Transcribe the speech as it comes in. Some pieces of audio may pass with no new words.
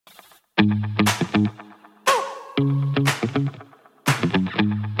Hello,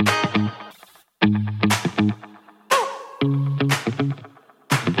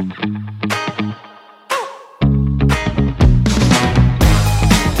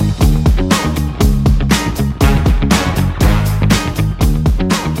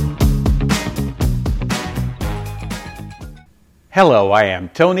 I am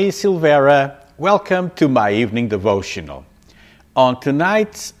Tony Silveira. Welcome to my evening devotional. On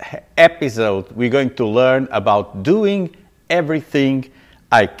tonight's episode, we're going to learn about doing everything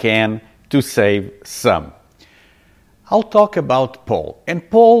I can to save some. I'll talk about Paul. And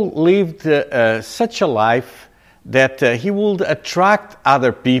Paul lived such a life that he would attract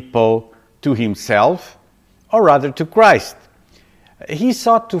other people to himself, or rather to Christ. He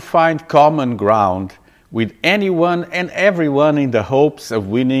sought to find common ground with anyone and everyone in the hopes of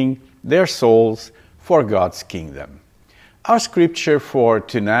winning their souls for God's kingdom. Our scripture for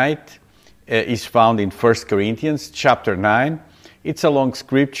tonight is found in 1 Corinthians chapter 9. It's a long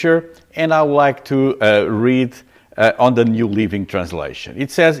scripture, and I would like to read on the New Living Translation. It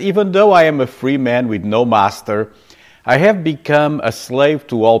says, "Even though I am a free man with no master, I have become a slave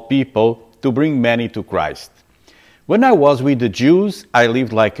to all people to bring many to Christ. When I was with the Jews, I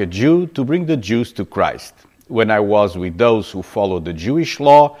lived like a Jew to bring the Jews to Christ. When I was with those who followed the Jewish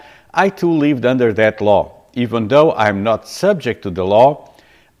law, I too lived under that law. Even though I am not subject to the law,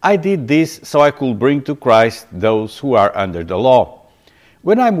 I did this so I could bring to Christ those who are under the law.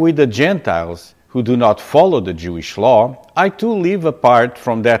 When I'm with the Gentiles who do not follow the Jewish law, I too live apart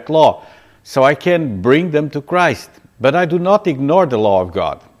from that law, so I can bring them to Christ. But I do not ignore the law of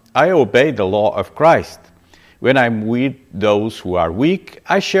God. I obey the law of Christ. When I'm with those who are weak,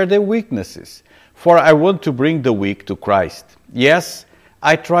 I share their weaknesses, for I want to bring the weak to Christ. Yes,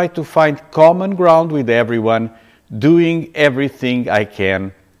 I try to find common ground with everyone, doing everything I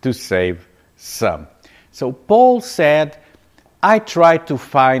can to save some." So Paul said, I try to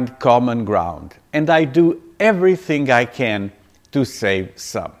find common ground, and I do everything I can to save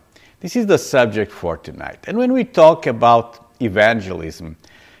some. This is the subject for tonight. And when we talk about evangelism,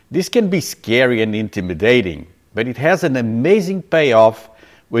 this can be scary and intimidating, but it has an amazing payoff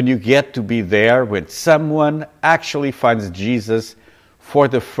when you get to be there when someone actually finds Jesus for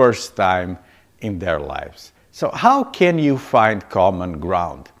the first time in their lives. So how can you find common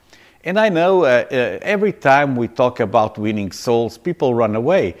ground? And I know every time we talk about winning souls, people run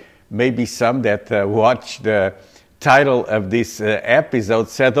away. Maybe some that watch the title of this episode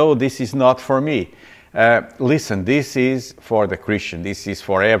said, "Oh, this is not for me." Listen, this is for the Christian. This is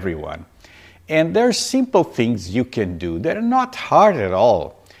for everyone. And there are simple things you can do. They're not hard at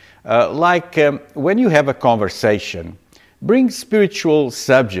all. When you have a conversation, bring spiritual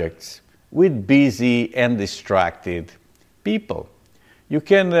subjects with busy and distracted people. You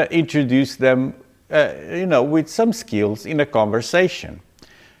can introduce them, with some skills in a conversation.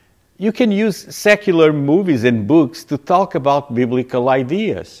 You can use secular movies and books to talk about biblical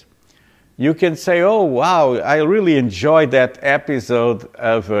ideas. You can say, "Oh, wow, I really enjoyed that episode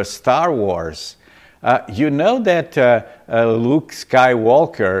of Star Wars. You know that Luke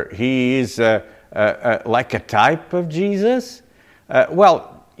Skywalker, he is like a type of Jesus?"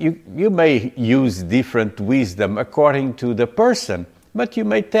 You may use different wisdom according to the person, but you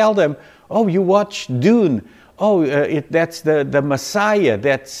may tell them, "Oh, you watched Dune. Oh, that's the Messiah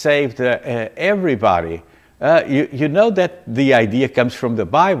that saved everybody. You know that the idea comes from the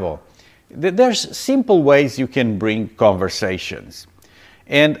Bible." There's simple ways you can bring conversations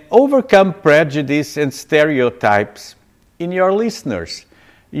and overcome prejudice and stereotypes in your listeners.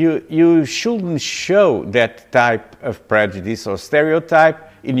 You shouldn't show that type of prejudice or stereotype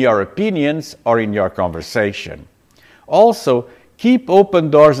in your opinions or in your conversation. Also, keep open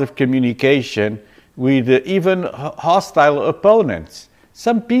doors of communication with even hostile opponents.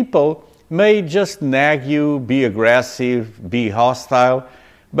 Some people may just nag you, be aggressive, be hostile,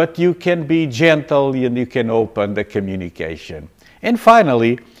 but you can be gentle and you can open the communication. And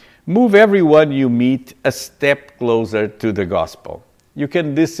finally, move everyone you meet a step closer to the gospel. You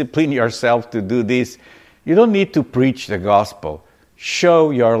can discipline yourself to do this. You don't need to preach the gospel.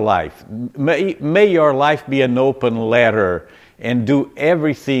 Show your life. May your life be an open letter, and do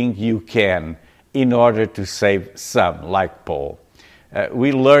everything you can in order to save some, like Paul.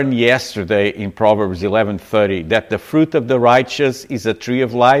 We learned yesterday in Proverbs 11:30 that the fruit of the righteous is a tree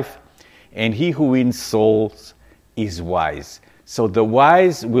of life, and he who wins souls is wise. So the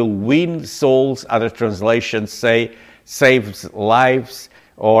wise will win souls. Other translations say saves lives,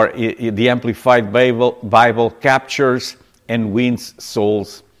 or the Amplified Bible captures and wins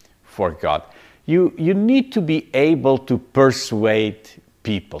souls for God. You need to be able to persuade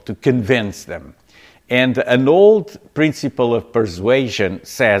people, to convince them. And an old principle of persuasion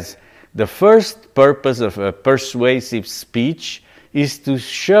says the first purpose of a persuasive speech is to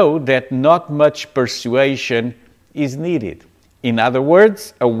show that not much persuasion is needed. In other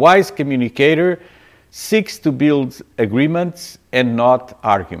words, a wise communicator seeks to build agreements and not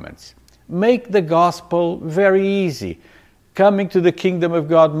arguments. Make the gospel very easy. Coming to the kingdom of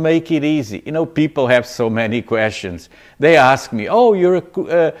God, make it easy. You know, people have so many questions. They ask me, oh, you're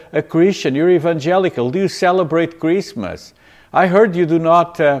a Christian, you're evangelical, do you celebrate Christmas? I heard you do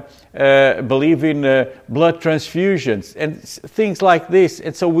not believe in blood transfusions and things like this.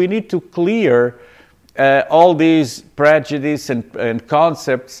 And so we need to clear all these prejudices and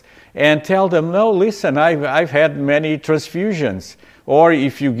concepts and tell them, no, listen, I've had many transfusions. Or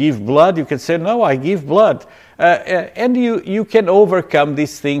if you give blood, you can say, no, I give blood. And you can overcome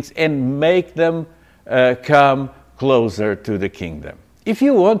these things and make them come closer to the kingdom. If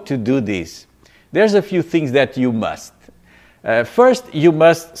you want to do this, there's a few things that you must. First, you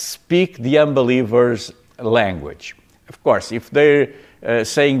must speak the unbeliever's language. Of course, if they're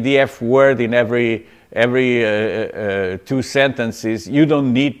saying the F word in every 2 sentences, you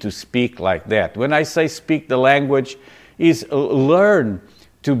don't need to speak like that. When I say speak the language, is learn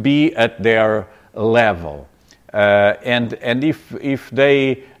to be at their level. And if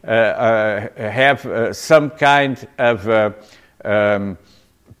they have some kind of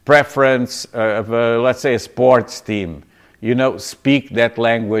preference of, let's say, a sports team, you know, speak that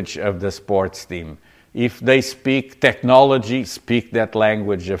language of the sports team. If they speak technology, speak that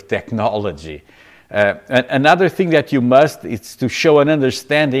language of technology. Another thing that you must is to show an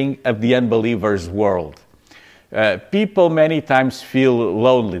understanding of the unbeliever's world. People many times feel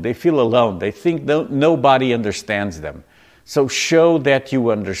lonely. They feel alone. They think nobody understands them. So show that you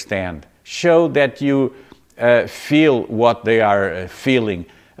understand. Show that you feel what they are feeling.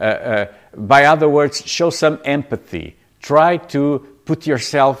 By other words, show some empathy. Try to put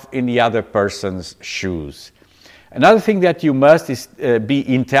yourself in the other person's shoes. Another thing that you must is be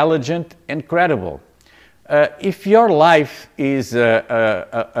intelligent and credible. If your life is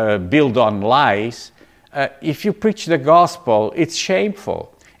built on lies, if you preach the gospel, it's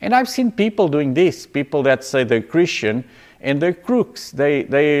shameful. And I've seen people doing this, people that say they're Christian and they're crooks.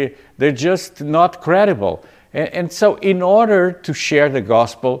 They're just not credible. And so in order to share the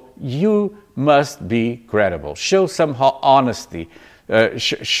gospel, you must be credible. Show some honesty.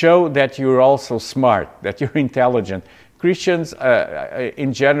 Show that you're also smart, that you're intelligent. Christians,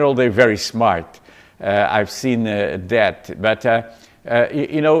 in general, they're very smart. I've seen that. But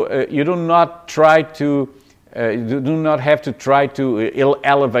you do not try to, do not have to try to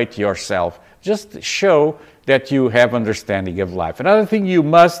elevate yourself. Just show that you have understanding of life. Another thing you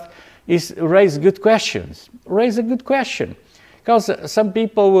must is raise good questions. Raise a good question. Because some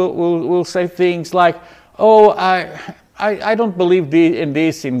people will say things like, oh, I don't believe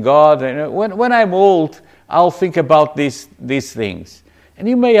in God. And when I'm old, I'll think about these things. And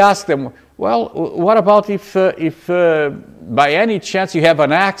you may ask them, well, what about if by any chance you have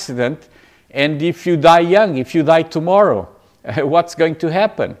an accident and if you die young, if you die tomorrow, what's going to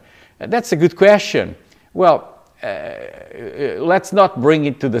happen? That's a good question. Well, let's not bring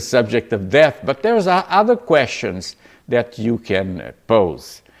it to the subject of death, but there's other questions that you can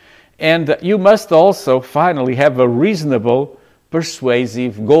pose. And you must also finally have a reasonable,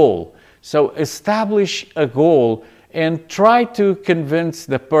 persuasive goal. So establish a goal and try to convince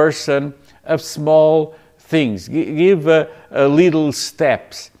the person of small things. Give little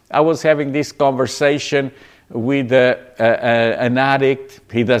steps. I was having this conversation with an addict.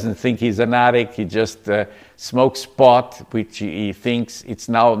 He doesn't think he's an addict. He just smokes pot, which he thinks it's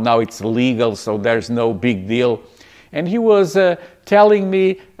now it's legal, so there's no big deal. And he was telling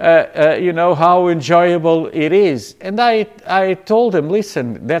me, how enjoyable it is. And I told him,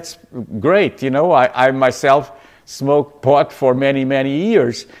 listen, that's great. I myself smoked pot for many, many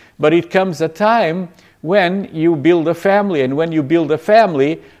years. But it comes a time when you build a family. And when you build a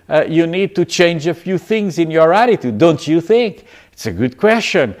family, you need to change a few things in your attitude, don't you think? It's a good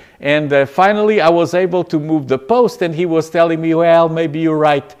question. And finally, I was able to move the post. And he was telling me, well, maybe you're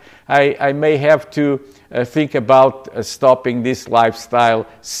right. I may have to think about stopping this lifestyle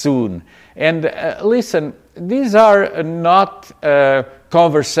soon. And listen, these are not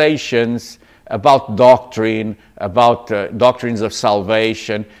conversations about doctrine, about doctrines of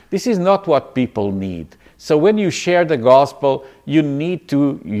salvation. This is not what people need. So when you share the gospel, you need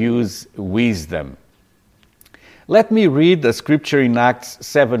to use wisdom. Let me read the scripture in Acts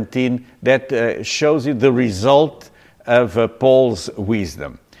 17 that shows you the result of Paul's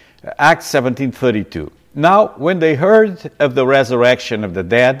wisdom. Acts 17:32. Now, when they heard of the resurrection of the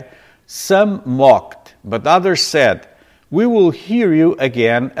dead, some mocked, but others said, "We will hear you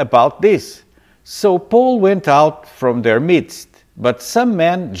again about this." So Paul went out from their midst, but some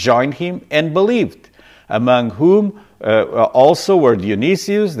men joined him and believed, among whom also were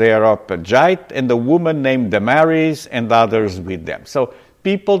Dionysius the Areopagite and a woman named Damaris and others with them. So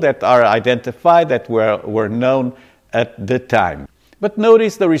people that are identified that were known at the time. But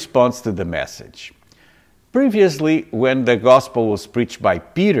notice the response to the message. Previously, when the gospel was preached by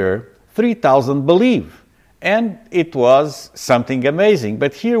Peter, 3,000 believed, and it was something amazing.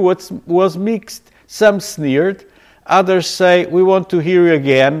 But here was mixed. Some sneered, others say, "We want to hear you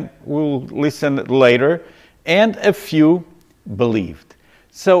again, we'll listen later," and a few believed.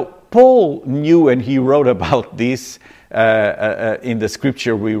 So Paul knew, and he wrote about this in the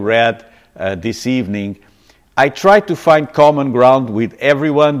scripture we read this evening. "I try to find common ground with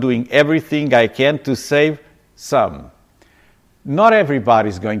everyone, doing everything I can to save some." Not everybody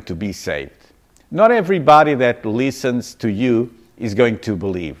is going to be saved. Not everybody that listens to you is going to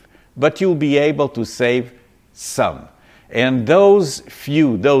believe, but you'll be able to save some. And those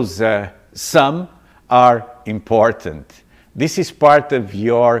few, some, are important. This is part of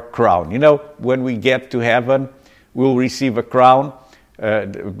your crown. You know, when we get to heaven, we'll receive a crown.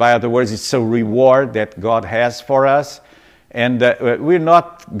 By other words, it's a reward that God has for us. And we're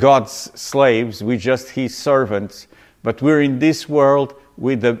not God's slaves, we're just His servants. But we're in this world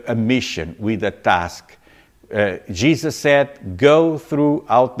with a mission, with a task. Jesus said, "Go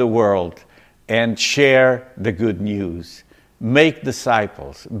throughout the world and share the good news. Make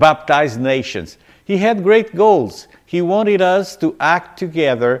disciples, baptize nations." He had great goals. He wanted us to act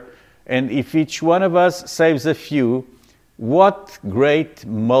together, and if each one of us saves a few, what great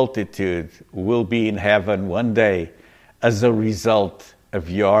multitude will be in heaven one day as a result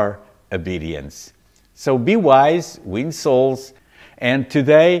of your obedience. So be wise, win souls, and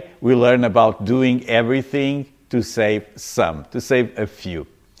today we learn about doing everything to save some, to save a few.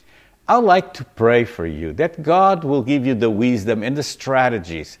 I'd like to pray for you that God will give you the wisdom and the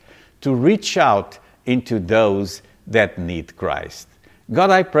strategies to reach out into those that need Christ.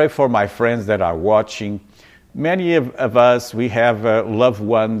 God, I pray for my friends that are watching. Many of us, we have loved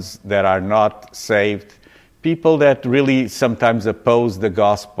ones that are not saved, people that really sometimes oppose the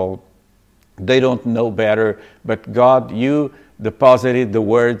gospel. They don't know better, but God, you deposited the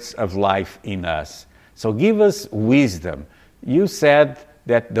words of life in us. So give us wisdom. You said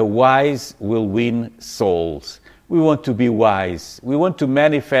that the wise will win souls. We want to be wise. We want to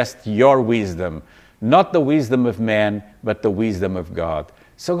manifest your wisdom, not the wisdom of man, but the wisdom of God.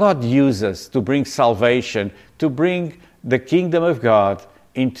 So God, use us to bring salvation, to bring the kingdom of God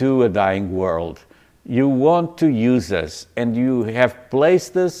into a dying world. You want to use us, and you have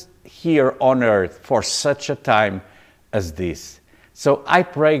placed us here on earth for such a time as this. So I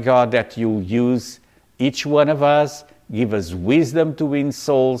pray, God, that you'll use each one of us, give us wisdom to win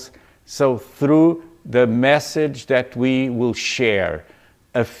souls, so through the message that we will share,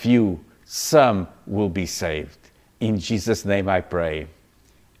 a few, some will be saved. In Jesus' name I pray.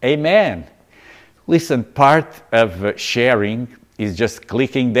 Amen. Listen, part of sharing is just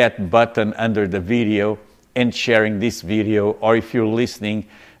clicking that button under the video and sharing this video, or if you're listening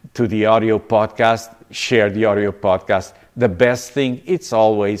to the audio podcast, share the audio podcast. The best thing, it's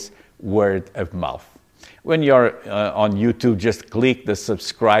always word of mouth. When you're on YouTube, just click the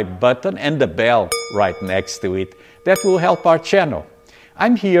subscribe button and the bell right next to it. That will help our channel.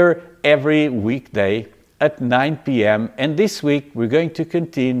 I'm here every weekday at 9 p.m. and this week we're going to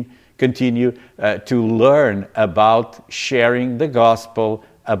continue to learn about sharing the gospel,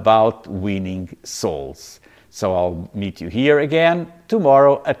 about winning souls. So I'll meet you here again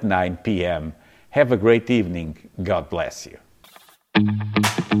tomorrow at 9 p.m. Have a great evening. God bless you.